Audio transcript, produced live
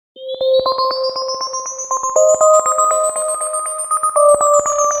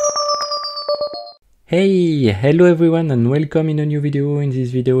Hello everyone and welcome in a new video. In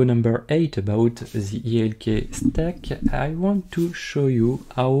this video number 8 about the ELK stack, I want to show you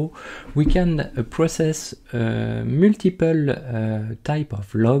how we can process multiple type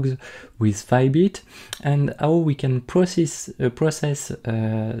of logs with Filebeat and how we can process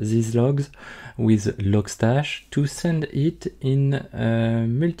these logs with Logstash to send it in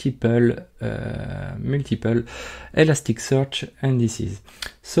multiple Elasticsearch indices.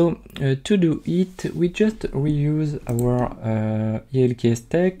 So to do it, we just reuse our ELK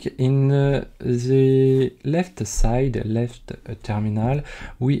stack. In the left side, left terminal,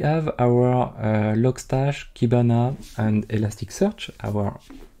 we have our Logstash, Kibana, and Elasticsearch, our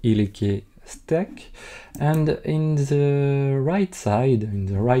ELK stack, and in the right side, in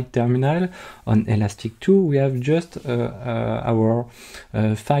the right terminal on Elastic2, we have just our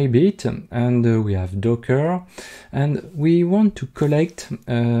Filebeat, and we have Docker, and we want to collect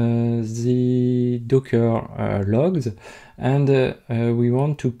the Docker logs, and we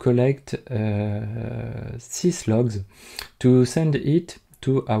want to collect syslogs to send it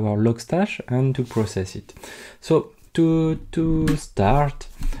to our Logstash and to process it. So to start,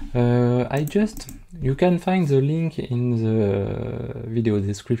 you can find the link in the video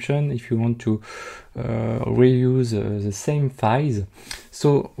description if you want to reuse the same files.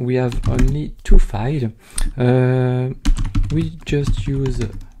 So we have only two files. We just use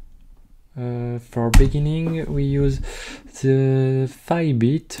for beginning, we use the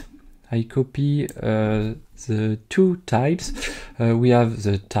Filebeat. I copy the two types. We have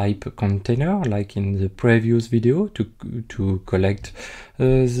the type container, like in the previous video, to collect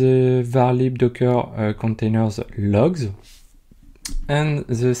the varlib docker containers logs, and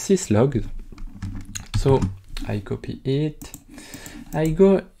the syslog. So I copy it. I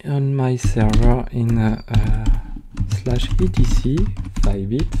go on my server in /etc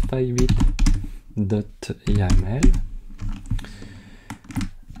filebeat.yml.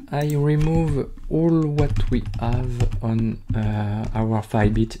 I remove all what we have on our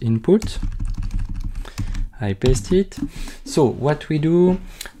Filebeat input. I paste it. So what we do,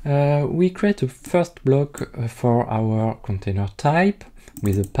 we create a first block for our container type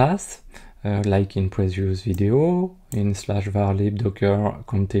with a path, like in previous video, in /varlib docker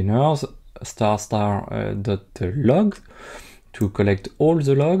containers **log to collect all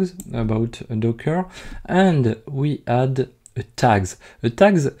the logs about Docker, and we add tags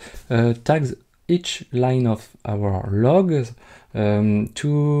each line of our logs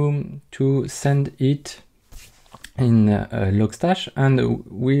to send it in Logstash, and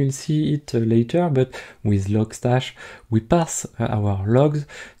we'll see it later, but with Logstash we pass our logs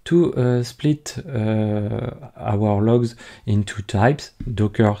to split our logs into types,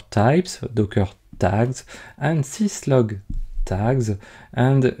 Docker types, Docker tags, and syslog tags,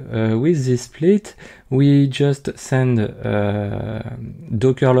 and with this split we just send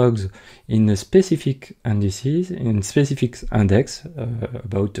Docker logs in a specific indices, in specific index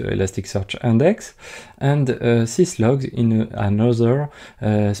about Elasticsearch index, and syslogs in another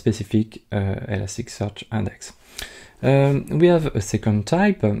specific Elasticsearch index. We have a second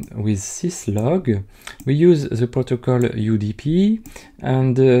type with syslog. We use the protocol UDP,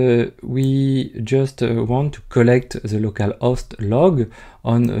 and we just want to collect the localhost log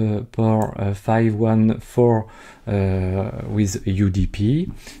on port 514 with UDP.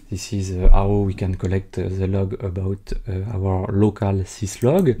 This is how we can collect the log about our local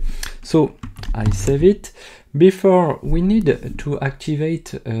syslog. So I save it. Before, we need to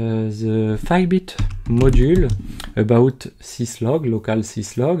activate the Filebeat module about syslog, local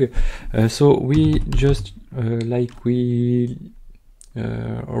syslog. So we just, like we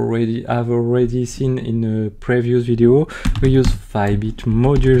already seen in a previous video, we use Filebeat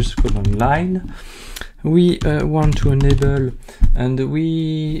modules command line. We want to enable, and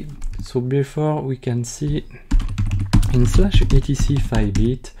so before we can see in /etc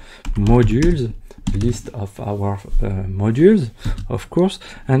Filebeat modules, list of our modules, of course,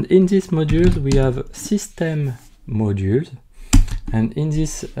 and in these modules we have system modules, and in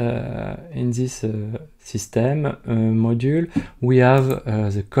this system module we have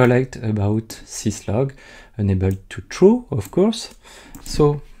the collect about syslog enabled to true, of course.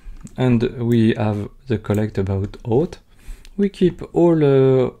 So, and we have the collect about auth. We keep all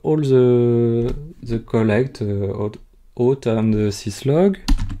the collect auth and the syslog.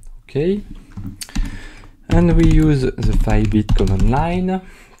 Okay. And we use the Filebeat command line,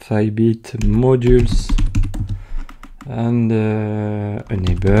 Filebeat modules, and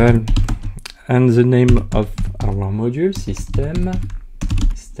enable, and the name of our module, system.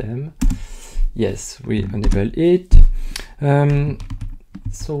 Yes, we enable it.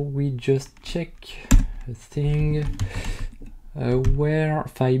 So we just check thing where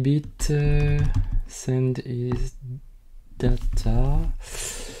Filebeat send is data.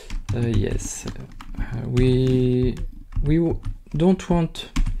 Yes, we don't want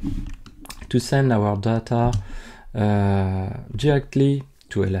to send our data directly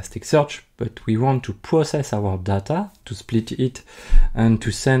to Elasticsearch, but we want to process our data, to split it and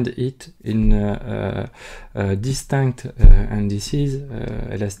to send it in distinct indices,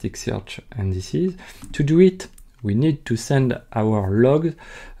 Elasticsearch indices. To do it, we need to send our logs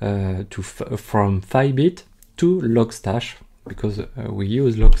from Filebeat to Logstash, because we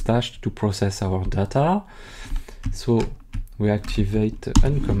use Logstash to process our data. So we activate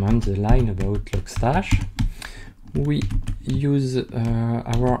uncomment the line about Logstash. We use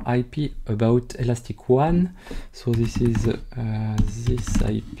our IP about Elastic 1, so this is this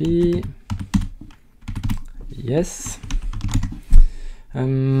IP. Yes.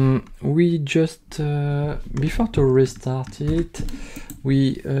 We just before to restart it,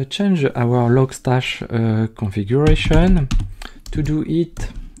 we change our Logstash configuration. To do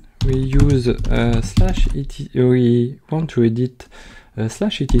it, we use we want to edit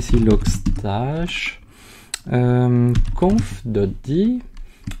 /etc logstash conf.d,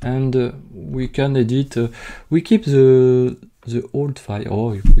 and we can edit. We keep the old file,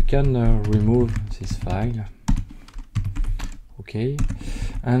 or we can remove this file. Okay,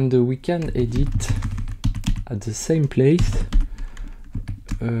 and we can edit at the same place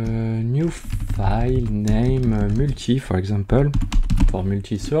new file name multi, for example, for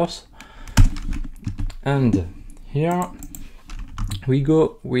multi-source. And here we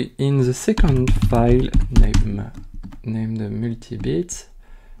go in the second file named multi-bits.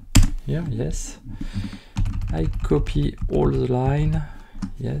 Here, yes. I copy all the line.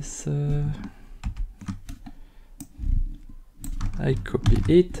 Yes. I copy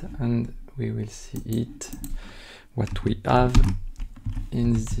it, and we will see it, what we have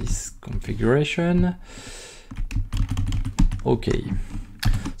in this configuration. Okay,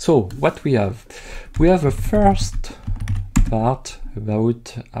 so what we have a first part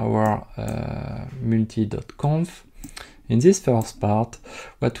about our multi.conf. In this first part,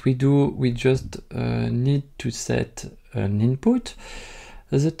 what we do, we just need to set an input.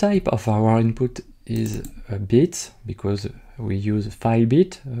 The type of our input is bits, because we use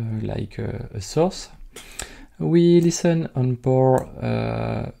Filebeat like a source. We listen on port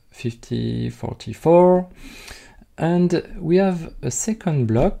 5044, and we have a second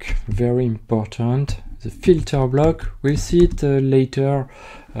block, very important, the filter block. We'll see it later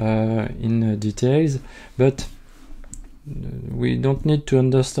in details, but we don't need to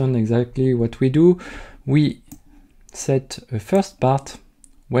understand exactly what we do. We set a first part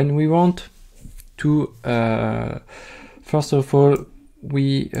when we want to first of all,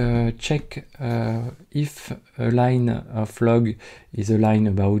 we check if a line of log is a line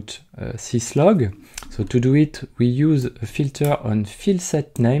about syslog. So to do it, we use a filter on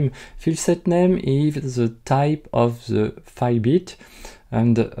filesetName. FilesetName is the type of the Filebeat,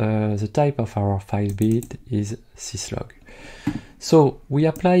 and the type of our Filebeat is syslog. So we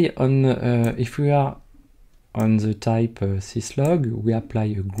apply on, if we are on the type syslog, we apply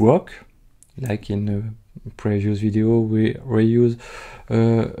a grok, like in a previous video we reuse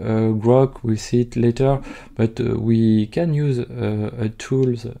grok. We'll see it later, but we can use a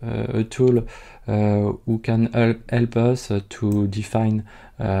tool who can help us to define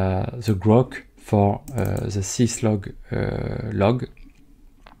the grok for the syslog log,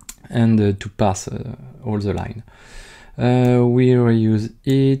 and to pass all the line. We reuse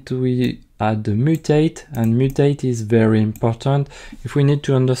it. We add the mutate, and mutate is very important. If we need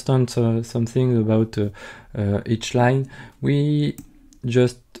to understand something about each line, we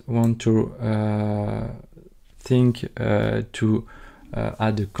just want to think to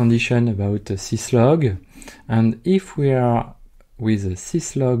add a condition about syslog, and if we are with a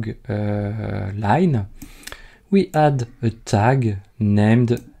syslog line, we add a tag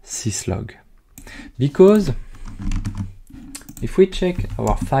named syslog, because if we check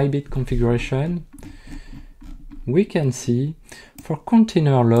our Filebeat configuration, we can see for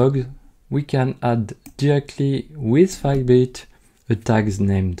container logs, we can add directly with Filebeat a tag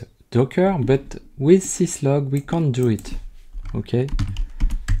named Docker, but with syslog we can't do it. Okay,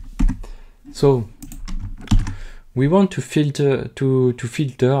 so we want to filter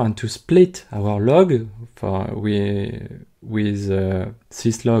and to split our log with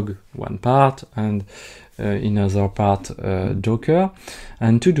syslog one part and in other part Docker,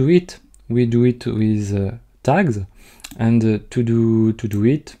 and to do it we do it with tags, and to do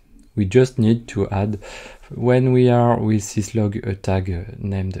it We just need to add, when we are with syslog, a tag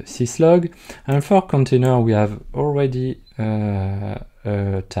named syslog, and for container we have already a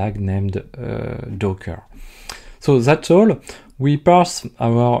tag named Docker. So that's all. We parse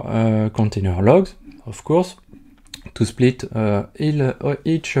our container logs, of course, to split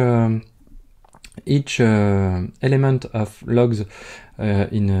each element of logs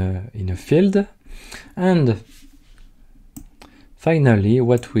in a field. And finally,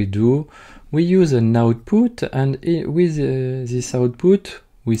 what we do, we use an output, and with this output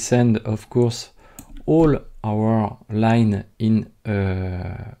we send, of course, all our line in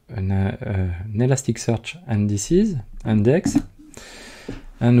an Elasticsearch index,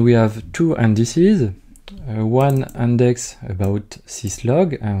 and we have two indices, one index about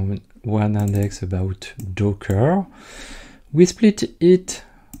syslog and one index about Docker. We split it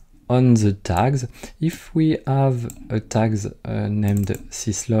on the tags. If we have a tags named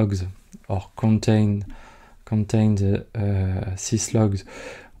syslogs or contain syslogs,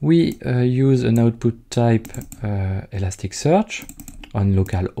 we use an output type Elasticsearch on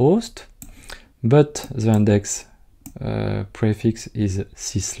localhost, but the index prefix is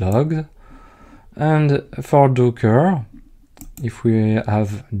syslog. And for Docker, if we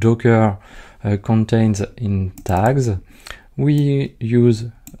have Docker contains in tags, we use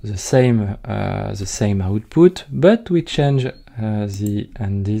the same output, but we change the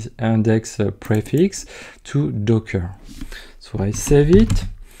index prefix to Docker. So I save it.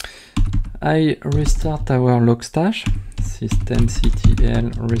 I restart our Logstash.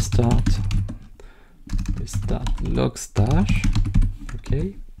 systemctl restart Logstash.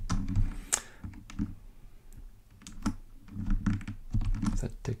 Okay.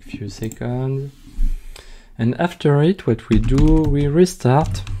 That takes a few seconds. And after it, what we do, we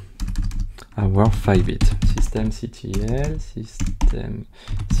restart our Filebeat. systemctl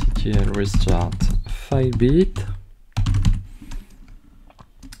restart Filebeat.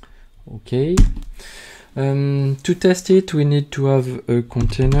 Okay. To test it, we need to have a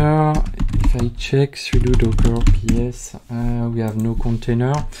container. If I check sudo docker ps, we have no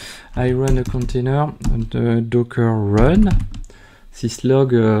container. I run a container and docker run.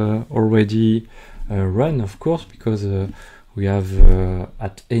 Syslog already run, of course, because we have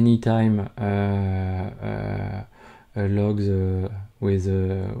at any time logs with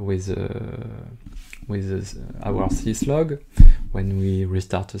our syslog. When we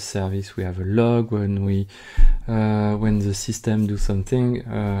restart a service, we have a log. When the system do something,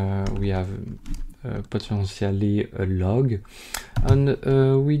 we have potentially a log. And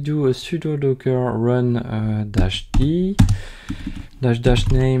we do a sudo docker run -d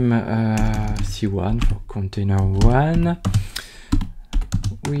 --name c1 for container 1.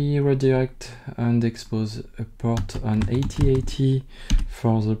 We redirect and expose a port on 8080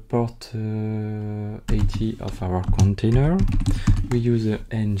 for the port 80 of our container. We use the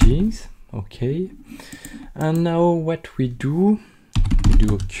engines, okay. And now what we do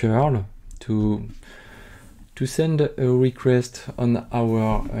a curl to send a request on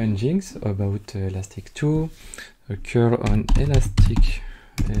our engines about Elastic2, a curl on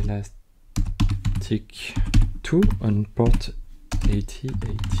Elastic2 on port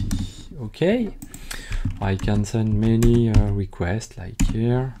 8080. Okay, I can send many requests like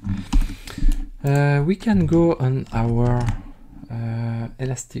here. We can go on our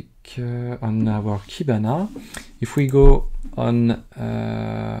Elastic on our Kibana. If we go on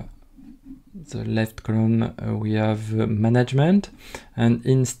the left column, we have management, and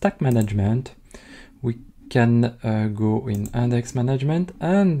in stack management we can go in index management,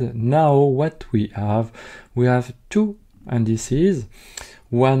 and now what we have two indices,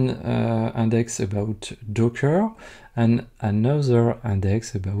 one index about Docker and another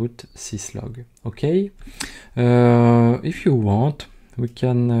index about syslog. Okay, if you want, we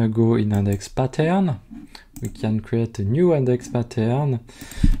can go in index pattern. We can create a new index pattern,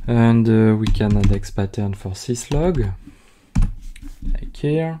 and we can index pattern for syslog, like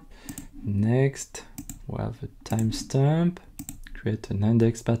here. Next, we have a timestamp, create an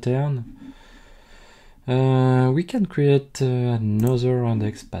index pattern. We can create another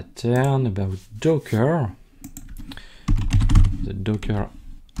index pattern about Docker, the Docker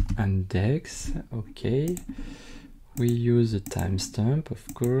index. Okay, we use a timestamp,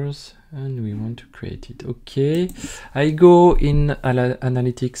 of course, and we want to create it. Okay, I go in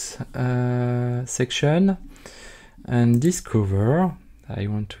analytics section and discover. I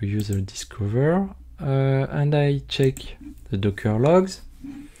want to use a discover, and I check the Docker logs.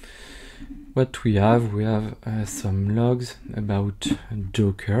 What we have some logs about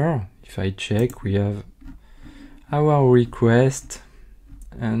Docker. If I check, we have our request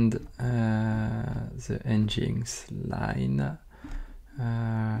and the engines line.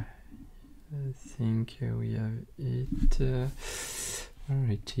 I think we have it.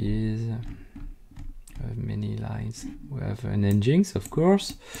 Where it is? We have many lines. We have an engines, of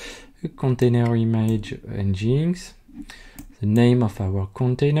course, a container image engines, the name of our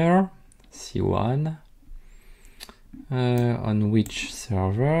container, C1, on which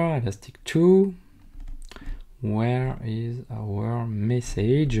server, Elastic2, where is our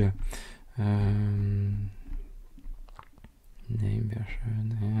message, name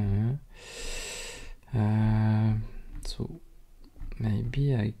version, so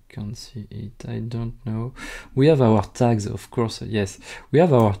maybe I can see it, I don't know. We have our tags, of course, yes. We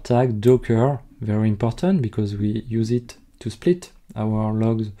have our tag Docker, very important because we use it to split our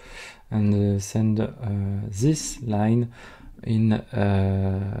logs and send this line in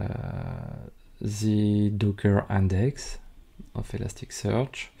the Docker index of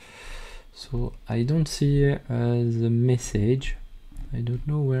Elasticsearch. So I don't see the message. I don't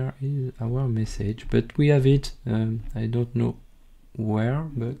know where is our message, but we have it. I don't know where,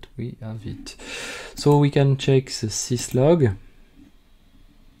 but we have it. So we can check the syslog,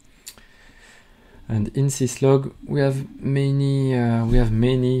 and in syslog we have many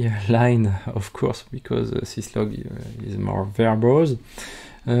line, of course, because syslog is more verbose.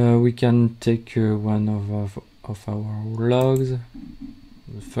 We can take one of our logs,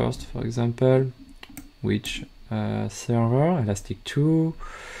 the first, for example, which server, Elastic2,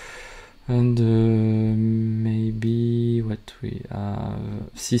 and maybe what we have,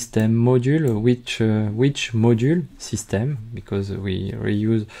 system module, which module, system, because we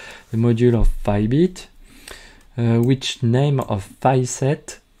reuse the module of Filebeat, which name of file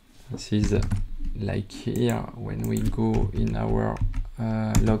set. This is like here when we go in our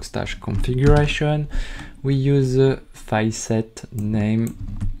Logstash configuration, we use the file set name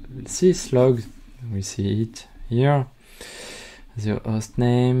syslog. We see it here. The host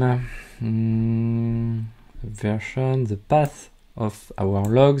name, version, the path of our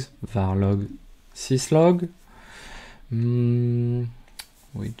logs, varlog syslog.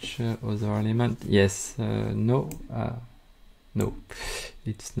 Which other element? Yes, no,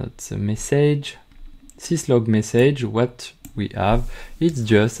 it's not the message. Syslog message, what we have, it's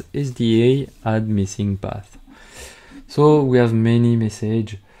just SDA add missing path. So we have many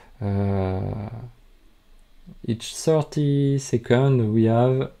message. Each 30 seconds we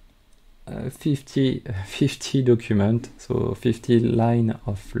have 50 document, so 50 line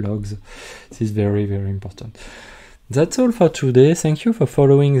of logs. This is very, very important. That's all for today. Thank you for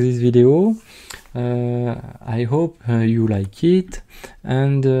following this video. I hope you like it,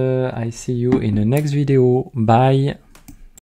 and I see you in the next video. Bye.